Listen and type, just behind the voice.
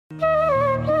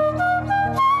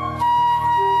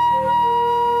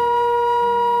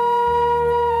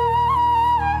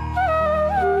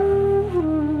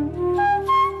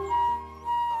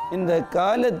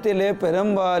காலத்திலே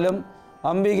பெரும்பாலும்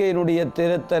அம்பிகையினுடைய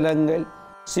திருத்தலங்கள்,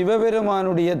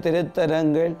 சிவபெருமானுடைய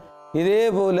திருத்தலங்கள்,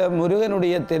 இதேபோல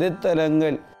முருகனுடைய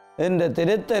திருத்தலங்கள் என்ற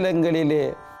திருத்தலங்களிலே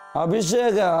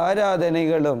அபிஷேக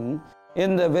ஆராதனைகளும்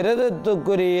இந்த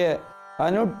விரதத்துக்குரிய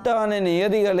அனுஷ்டான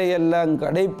நியதிகளை எல்லாம்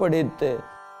கடைப்பிடித்து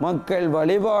மக்கள்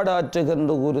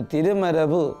வழிபாடாற்றுகின்ற ஒரு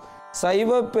திருமரபு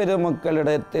சைவ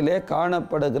பெருமக்களிடத்திலே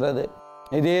காணப்படுகிறது.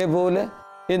 இதேபோல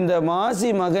இந்த மாசி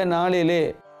மக நாளிலே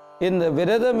இந்த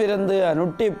விரதம் இருந்து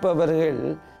அனுஷ்டிப்பவர்கள்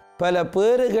பல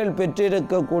பேறுகள்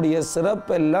பெற்றிருக்கக்கூடிய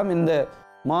சிறப்பெல்லாம் இந்த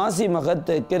மாசி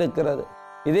மகத்துக்கு இருக்கிறது.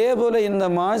 இதேபோல இந்த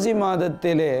மாசி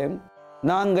மாதத்திலே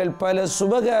நாங்கள் பல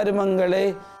சுபகர்மங்களை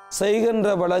செய்கின்ற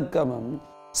வழக்கமும்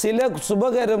சில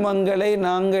சுபகர்மங்களை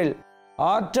நாங்கள்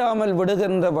ஆற்றாமல்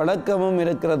விடுகின்ற வழக்கமும்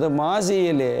இருக்கிறது.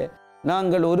 மாசியிலே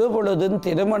நாங்கள் ஒரு பொழுதும்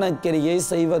திருமணக்கிரியை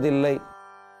செய்வதில்லை.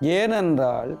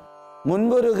 ஏனென்றால்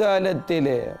முன்பொரு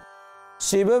காலத்திலே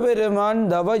சிவபெருமான்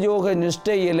தவயோக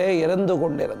நிஷ்டையிலே இறந்து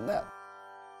கொண்டிருந்தார்.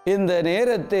 இந்த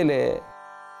நேரத்திலே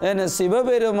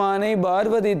சிவபெருமானை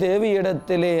பார்வதி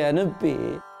தேவியிடத்திலே அனுப்பி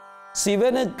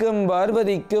சிவனுக்கும்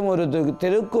பார்வதிக்கும் ஒரு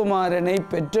திருக்குமாரனை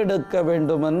பெற்றெடுக்க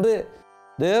வேண்டும் என்று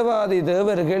தேவாதி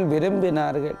தேவர்கள்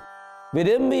விரும்பினார்கள்.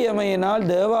 விரும்பியமையினால்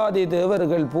தேவாதி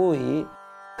தேவர்கள் போய்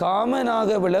காமனாக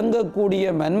விளங்கக்கூடிய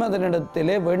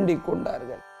மன்மதனிடத்திலே வேண்டிக்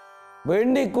கொண்டார்கள்.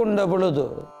 வேண்டிக் கொண்ட பொழுது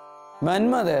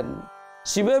மன்மதன்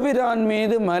சிவபிரான்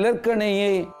மீது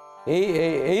மலர்கணையை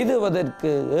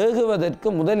ஏகுவதற்கு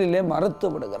முதலிலே மறுத்து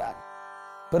விடுகிறார்.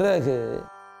 பிறகு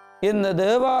இந்த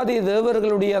தேவாதி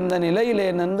தேவர்களுடைய அந்த நிலையிலே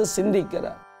நின்று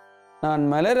சிந்திக்கிறார். நான்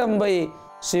மலரம்பை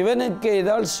சிவனுக்கு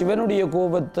எய்தால் சிவனுடைய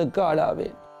கோபத்துக்கு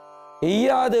ஆளாவேன்,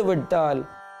 எய்யாது விட்டால்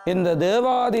இந்த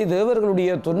தேவாதி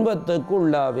தேவர்களுடைய துன்பத்துக்கு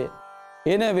உள்ளாவேன்.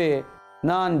 எனவே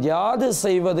நான் யாது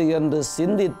செய்வது என்று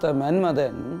சிந்தித்த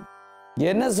மன்மதன்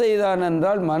என்ன செய்தான்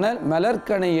என்றால்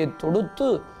மலர்கணையை தொடுத்து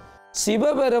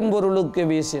சிவபெரும்பொருளுக்கு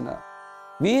வீசினார்.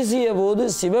 வீசிய போது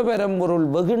சிவபெரும்பொருள்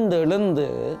வெகுண்டு எழுந்து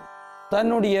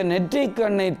தன்னுடைய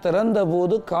நெற்றிக்கண்ணை திறந்த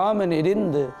போது காமன்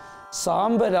எரிந்து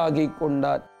சாம்பலாகி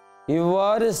கொண்டார்.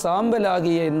 இவ்வாறு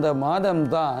சாம்பலாகிய இந்த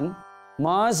மாதம்தான்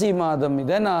மாசி மாதம்.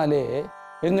 இதனாலே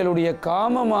எங்களுடைய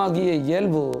காமமாகிய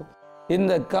இயல்பு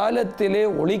இந்த காலத்திலே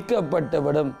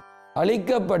ஒழிக்கப்பட்டுவிடும்,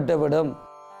 அழிக்கப்பட்டுவிடும்.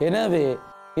 எனவே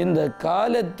இந்த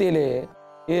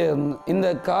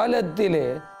காலத்திலே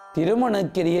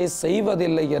திருமணக்கிரியை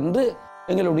செய்வதில்லை என்று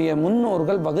எங்களுடைய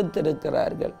முன்னோர்கள்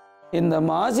வகுத்திருக்கிறார்கள். இந்த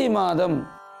மாசி மாதம்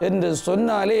என்று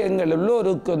சொன்னாலே எங்கள்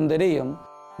எல்லோருக்கும் தெரியும்,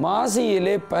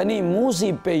 மாசியிலே பனி மூசி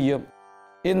பெய்யும்.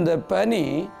 இந்த பனி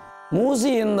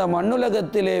மூசி இந்த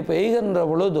மண்ணுலகத்திலே பெய்கின்ற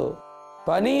பொழுது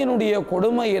பனியினுடைய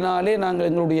கொடுமையினாலே நாங்கள்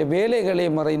எங்களுடைய வேலைகளை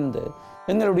மறைந்து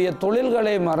எங்களுடைய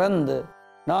தொழில்களை மறந்து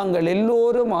நாங்கள்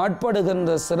எல்லோரும்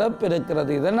ஆட்படுகின்ற சிறப்பு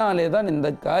இருக்கிறது. இதனாலே தான் இந்த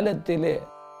காலத்திலே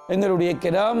எங்களுடைய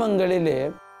கிராமங்களிலே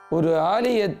ஒரு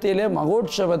ஆலயத்திலே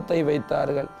மகோற்சவத்தை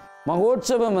வைத்தார்கள்.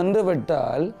 மகோற்சவம் என்று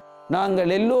விட்டால்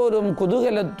நாங்கள் எல்லோரும்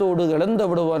குதூகலத்தோடு இழந்து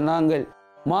விடுவோம். நாங்கள்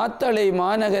மாத்தளை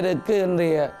மாநகருக்கு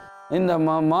இன்றைய இந்த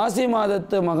மாசி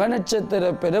மாதத்து மக நட்சத்திர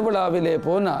பெருவிழாவிலே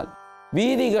போனால்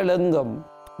வீதிகள் எங்கும்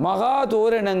மகா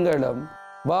தோரணங்களும்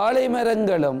வாழை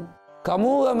மரங்களும்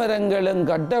கமூக மரங்களும்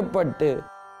கட்டப்பட்டு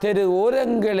தெரு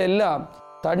ஓரங்கள் எல்லாம்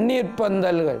தண்ணீர்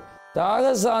பந்தல்கள்,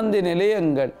 தாகசாந்தி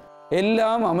நிலையங்கள்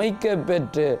எல்லாம் அமைக்க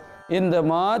பெற்று இந்த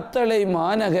மாத்தளை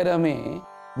மாநகரமே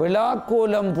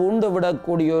விழாக்கோலம்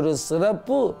பூண்டுவிடக்கூடிய ஒரு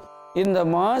சிறப்பு இந்த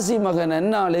மாசி மக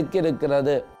நன்னாளுக்கு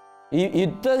இருக்கிறது.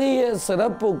 இத்தகைய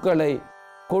சிறப்புகளை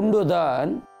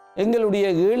கொண்டுதான் எங்களுடைய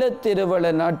ஈழத்திருவள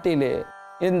நாட்டிலே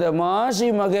இந்த மாசி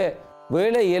மக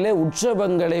வேளையிலே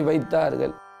உற்சவங்களை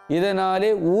வைத்தார்கள்.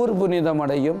 இதனாலே ஊர்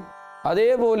புனிதமடையும், அதே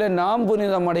போல நாம்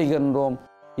புனிதமடைகின்றோம்.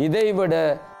 இதைவிட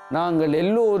நாங்கள்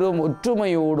எல்லோரும்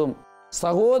ஒற்றுமையோடும்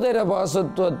சகோதர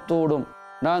பாசத்துவத்தோடும்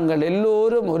நாங்கள்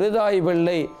எல்லோரும் ஒருதாய்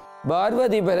பிள்ளை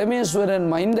பார்வதி பரமேஸ்வரன்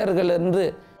மைந்தர்கள் என்று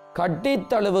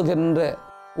கட்டித்தழுவுகின்ற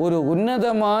ஒரு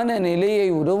உன்னதமான நிலையை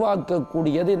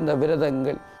உருவாக்கக்கூடியது இந்த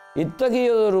விரதங்கள். இத்தகைய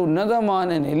ஒரு உன்னதமான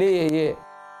நிலையையே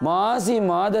மாசி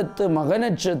மாதத்து மக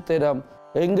நட்சத்திரம்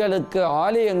எங்களுக்கு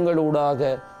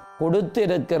ஆலயங்களூடாக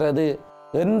கொடுத்திருக்கிறது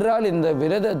என்றால் இந்த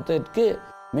விரதத்திற்கு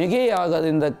மிகையாகாது.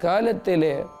 இந்த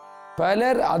காலத்திலே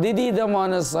பலர்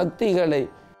அதிதீதமான சக்திகளை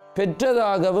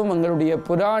பெற்றதாகவும் எங்களுடைய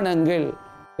புராணங்கள்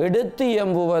எடுத்து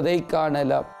எம்புவதை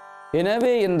காணலாம்.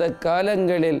 எனவே இந்த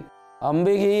காலங்களில்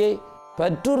அம்பிகையை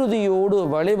பற்றுறுதியோடு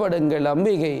வழிபடுங்கள்.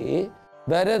 அம்பிகை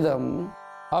பரதம்,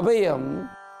 அபயம்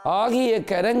ஆகிய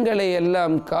கரங்களை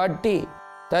எல்லாம் காட்டி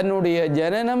தன்னுடைய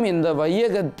ஜனனம் இந்த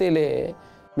வையகத்திலே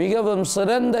மிகவும்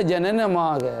சிறந்த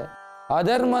ஜனனமாக,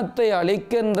 அதர்மத்தை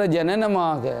அழிக்கின்ற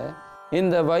ஜனனமாக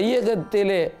இந்த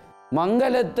வையகத்திலே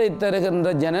மங்களத்தை தருகின்ற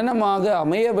ஜனனமாக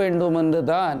அமைய வேண்டும்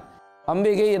என்றுதான்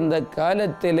அம்பிகை இந்த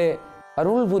காலத்திலே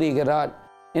அருள் புரிகிறாள்.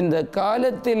 இந்த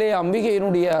காலத்திலே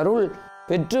அம்பிகையினுடைய அருள்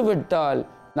பெற்றுவிட்டால்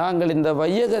நாங்கள் இந்த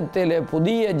வையகத்திலே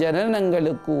புதிய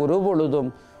ஜனனங்களுக்கு ஒரு பொழுதும்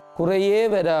குறையே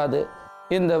வராது.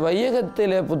 இந்த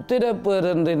வையகத்திலே புத்திரப்பேர்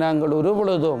என்று நாங்கள் ஒரு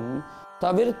பொழுதும்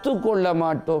தவிர்த்து கொள்ள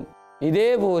மாட்டோம்.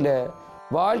 இதேபோல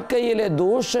வாழ்க்கையிலே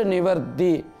தோஷ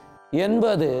நிவர்த்தி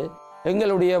என்பது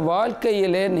எங்களுடைய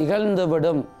வாழ்க்கையிலே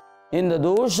நிகழ்ந்துவிடும். இந்த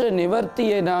தோஷ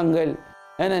நிவர்த்தியை நாங்கள்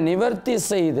நிவர்த்தி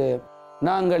செய்து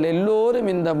நாங்கள் எல்லோரும்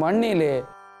இந்த மண்ணிலே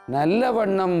நல்ல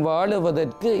வண்ணம்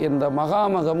வாழுவதற்கு இந்த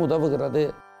மகாமகம் உதவுகிறது,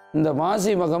 இந்த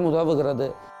மாசி மகம் உதவுகிறது.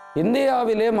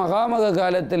 இந்தியாவிலே மகாமக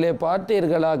காலத்திலே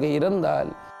பார்த்தீர்களாக இருந்தால்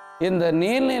இந்த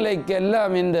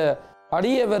நீர்நிலைக்கெல்லாம் இந்த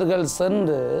அடியவர்கள்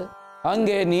சென்று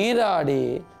அங்கே நீராடி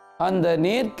அந்த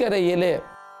நீர்க்கரையிலே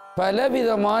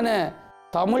பலவிதமான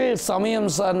தமிழ் சமயம்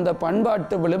சார்ந்த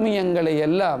பண்பாட்டு விழுமியங்களை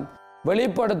எல்லாம்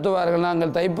வெளிப்படுத்துவார்கள்.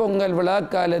 நாங்கள் தைப்பொங்கல் விழா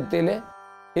காலத்திலே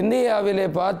இந்தியாவிலே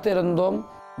பார்த்திருந்தோம்.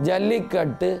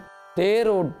 ஜல்லிக்கட்டு,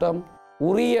 தேரோட்டம்,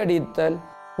 உரியடித்தல்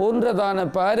போன்றதான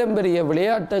பாரம்பரிய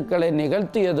விளையாட்டுக்களை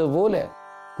நிகழ்த்தியது போல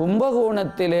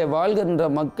கும்பகோணத்திலே வாழ்கின்ற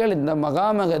மக்கள் இந்த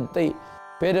மகாமகத்தை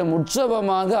பெரும்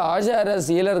உற்சவமாக ஆச்சார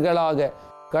சீலர்களாக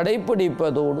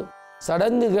கடைப்பிடிப்பதோடு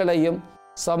சடங்குகளையும்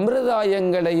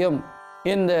சம்பிரதாயங்களையும்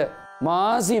இந்த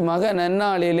மாசி மக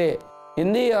நன்னாளிலே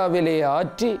இந்தியாவிலே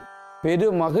ஆற்றி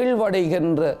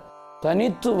பெருமகிழ்வடைகின்ற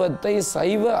தனித்துவத்தை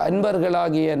சைவ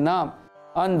அன்பர்களாகிய நாம்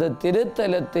அந்த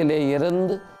திருத்தலத்திலே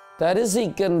இருந்து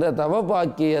தரிசிக்கின்ற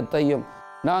தவபாக்கியத்தையும்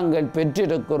நாங்கள்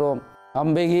பெற்றிருக்கிறோம்.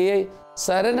 அம்பிகையை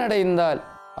சரணடைந்தால்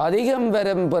அதிகம்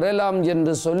வரம் பெறலாம்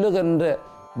என்று சொல்லுகின்ற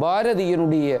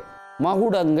பாரதியினுடைய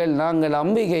மகுடங்கள் நாங்கள்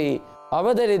அம்பிகை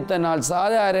அவதரித்த நாள்,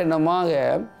 சாதாரணமாக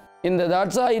இந்த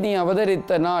தாட்சாயினி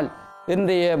அவதரித்த நாள்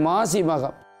இன்றைய மாசி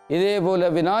மகம். இதேபோல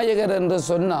விநாயகர் என்று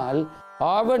சொன்னால்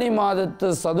ஆவணி மாதத்து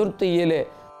சதுர்த்தியிலே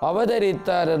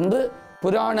அவதரித்தார் என்று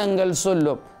புராணங்கள்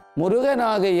சொல்லும்.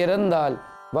 முருகனாக இருந்தால்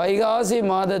வைகாசி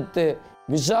மாதத்து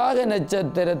விசாக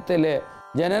நட்சத்திரத்திலே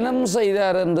ஜனனம்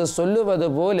செய்தார் என்று சொல்லுவது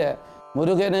போல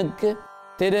முருகனுக்கு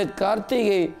திரு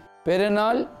கார்த்திகை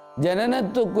பெருநாள்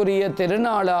ஜனனத்துக்குரிய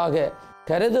திருநாளாக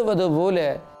கருதுவது போல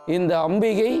இந்த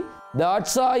அம்பிகை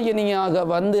தாட்சாயினியாக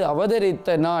வந்து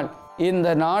அவதரித்த நாள் இந்த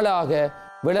நாளாக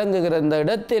விளங்குகிற இந்த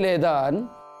இடத்திலே தான்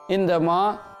இந்த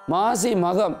மாசி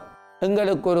மகம்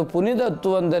எங்களுக்கு ஒரு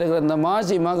புனிதத்துவம் தருகிற இந்த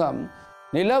மாசி மகம்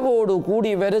நிலவோடு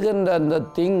கூடி வருகின்ற அந்த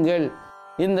திங்கள்,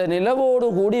 இந்த நிலவோடு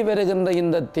கூடி வருகின்ற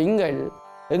இந்த திங்கள்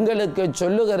எங்களுக்கு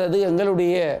சொல்லுகிறது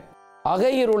எங்களுடைய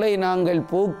அகையிருளை நாங்கள்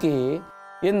போக்கி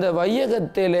இந்த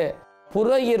வையகத்திலே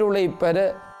புற இருளை பெற,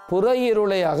 புற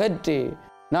இருளை அகற்றி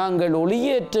நாங்கள்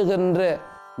ஒளியேற்றுகின்ற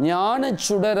ஞான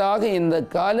சுடராக இந்த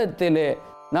காலத்திலே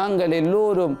நாங்கள்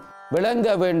எல்லோரும் விளங்க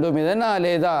வேண்டும்.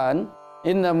 இதனாலே தான்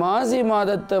இந்த மாசி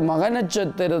மாதத்து மக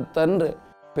நட்சத்திரத்தன்று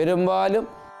பெரும்பாலும்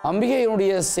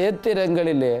அம்பிகையினுடைய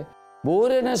சேத்திரங்களிலே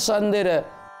பூரண சந்திர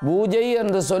பூஜை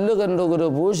என்று சொல்லுகின்ற ஒரு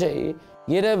பூஜை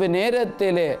இரவு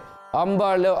நேரத்திலே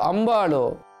அம்பாளோ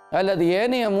அல்லது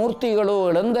ஏனைய மூர்த்திகளோ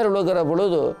எழுந்தருளுகிற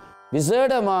பொழுது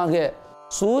விசேடமாக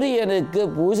சூரியனுக்கு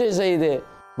பூஜை செய்து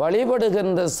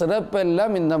வழிபடுகின்ற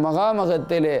சிறப்பெல்லாம் இந்த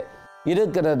மகாமகத்திலே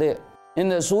இருக்கிறது.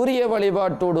 இந்த சூரிய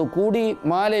வழிபாட்டோடு கூடி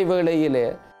மாலை வேளையிலே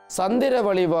சந்திர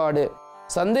வழிபாடு,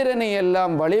 சந்திரனை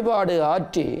எல்லாம் வழிபாடு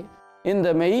ஆற்றி இந்த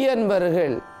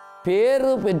மெய்யன்பர்கள்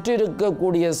பேறு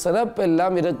பெற்றிருக்கக்கூடிய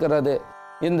சிறப்பெல்லாம் இருக்கிறது.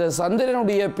 இந்த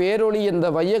சந்திரனுடைய பேரொளி இந்த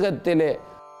வையகத்திலே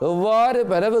எவ்வாறு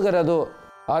பரவுகிறதோ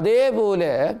அதே போல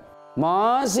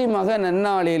மாசி மக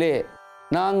நன்னாளிலே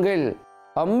நாங்கள்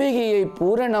அம்பிகையை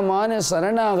பூரணமான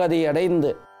சரணாகதி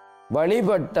அடைந்து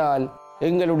வழிபட்டால்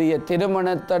எங்களுடைய திருமண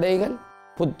தடைகள்,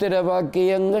 புத்திர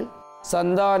பாக்கியங்கள்,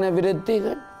 சந்தான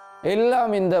விருத்திகள்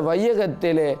எல்லாம் இந்த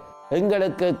வையகத்திலே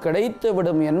எங்களுக்கு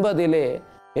கிடைத்துவிடும் என்பதிலே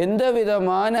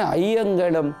எந்தவிதமான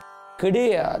ஐயங்களும்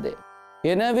கிடையாது.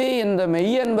 எனவே இந்த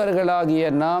மெய்யன்பர்களாகிய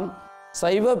நாம்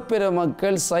சைவ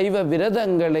பெருமக்கள் சைவ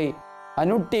விரதங்களை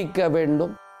அனுட்டிக்க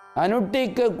வேண்டும்.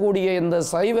 அனுட்டிக்கக்கூடிய இந்த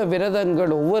சைவ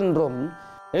விரதங்கள் ஒவ்வொன்றும்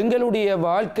எங்களுடைய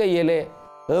வாழ்க்கையிலே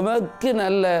எமக்கு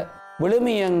நல்ல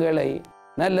விழுமியங்களை,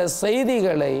 நல்ல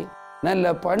செய்திகளை,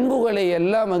 நல்ல பண்புகளை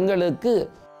எல்லாம் எங்களுக்கு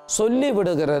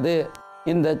சொல்லிவிடுகிறது.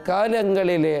 இந்த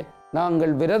காலங்களிலே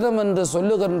நாங்கள் விரதம் என்று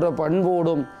சொல்லுகின்ற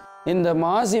பண்போடும் இந்த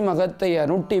மாசி மகத்தை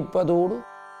அனுட்டிப்பதோடு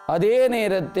அதே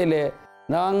நேரத்திலே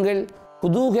நாங்கள்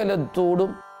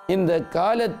குதூகலத்தோடும் இந்த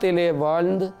காலத்திலே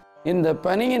வாழ்ந்து இந்த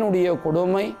பனியினுடைய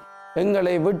கொடுமை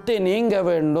எங்களை விட்டு நீங்க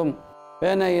வேண்டும்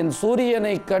என என்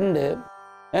சூரியனை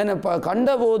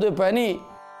கண்டபோது பனி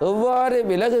எவ்வாறு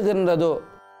விலகுகின்றதோ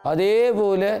அதே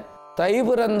போல தை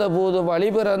பிறந்த போது வழி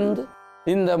பிறந்து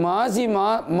இந்த மாசி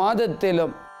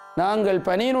மாதத்திலும் நாங்கள்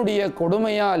பனியினுடைய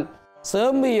கொடுமையால்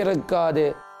சேம்பு இறக்காது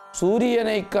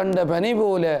சூரியனை கண்ட பனி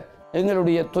போல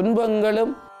எங்களுடைய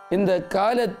துன்பங்களும் இந்த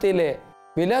காலத்திலே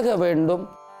விலக வேண்டும்.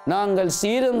 நாங்கள்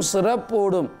சீரும்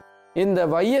சிறப்போடும் இந்த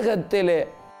வையகத்திலே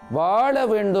வாழ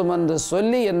வேண்டும் என்று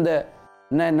சொல்லி இந்த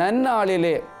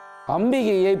நன்னாளிலே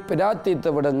அம்பிகையை பிரார்த்தித்து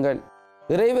விடுங்கள்.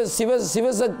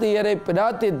 சிவசக்தியரை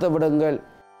பிரார்த்தித்து விடுங்கள்.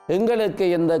 எங்களுக்கு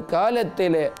இந்த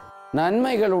காலத்திலே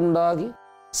நன்மைகள் உண்டாகி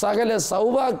சகல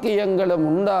சௌபாக்கியங்களும்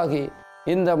உண்டாகி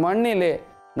இந்த மண்ணிலே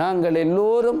நாங்கள்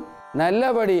எல்லோரும்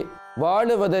நல்லபடி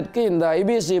வாழுவதற்கு இந்த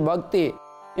ஐபிசி பக்தி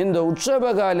இந்த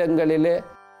உற்சவ காலங்களிலே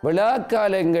விழா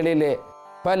காலங்களிலே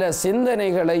பல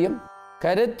சிந்தனைகளையும்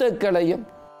கருத்துக்களையும்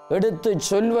எடுத்து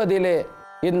சொல்வதிலே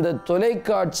இந்த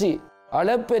தொலைக்காட்சி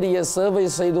அளப்பெரிய சேவை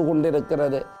செய்து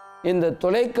கொண்டிருக்கிறது. இந்த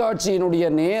தொலைக்காட்சியினுடைய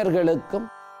நேயர்களுக்கும்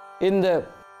இந்த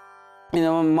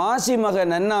மாசி மக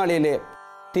நன்னாளிலே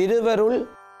திருவருள்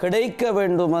கிடைக்க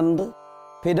வேண்டுமென்று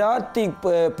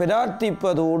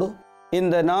பிரார்த்திப்பதோடு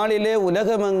இந்த நாளிலே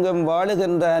உலகமெங்கும்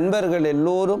வாழுகின்ற அன்பர்கள்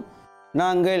எல்லோரும்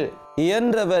நாங்கள்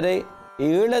இயன்றவரை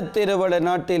ஈழத்திருவள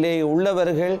நாட்டிலே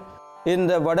உள்ளவர்கள்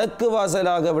இந்த வடக்கு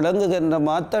வாசலாக விளங்குகின்ற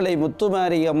மாத்தளை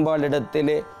முத்துமாரி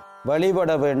அம்பாளிடத்திலே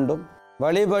வழிபட வேண்டும்.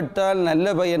 வழிபட்டால்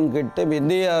நல்ல பயன் கிட்டும்.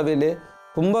 இந்தியாவிலே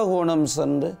கும்பகோணம்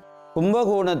சென்று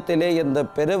கும்பகோணத்திலே இந்த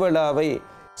பெருவிழாவை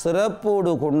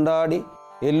சிறப்போடு கொண்டாடி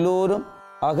எல்லோரும்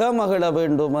அகமகிழ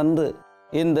வேண்டும் என்று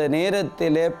இந்த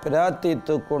நேரத்திலே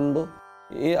பிரார்த்தித்து கொண்டு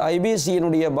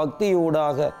ஐபிசியினுடைய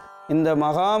பக்தியூடாக இந்த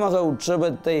மகாமக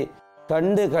உற்சவத்தை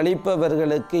கண்டு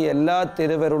கழிப்பவர்களுக்கு எல்லா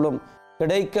திருவருளும்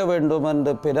கிடைக்க வேண்டும்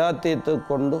என்று பிரார்த்தித்து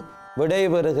கொண்டு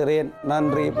விடைபெறுகிறேன்.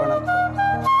 நன்றி, வணக்கம்.